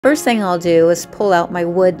First thing I'll do is pull out my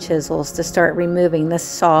wood chisels to start removing this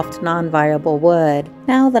soft, non-viable wood.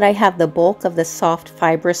 Now that I have the bulk of the soft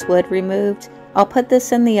fibrous wood removed, I'll put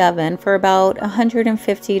this in the oven for about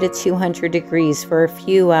 150 to 200 degrees for a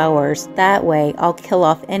few hours. That way, I'll kill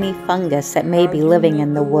off any fungus that may be living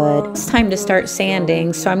in the wood. It's time to start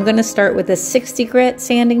sanding, so I'm going to start with a 60 grit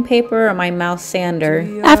sanding paper or my mouse sander.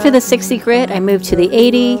 After the 60 grit, I move to the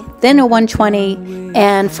 80, then a 120,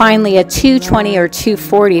 and finally a 220 or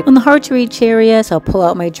 240. On the hard to reach areas, I'll pull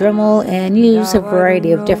out my Dremel and use a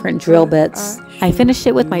variety of different drill bits. I finished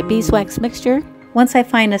it with my beeswax mixture. Once I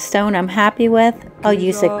find a stone I'm happy with, I'll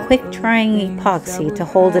use a quick drying epoxy to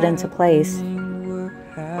hold it into place.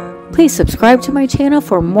 Please subscribe to my channel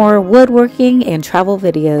for more woodworking and travel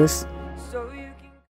videos.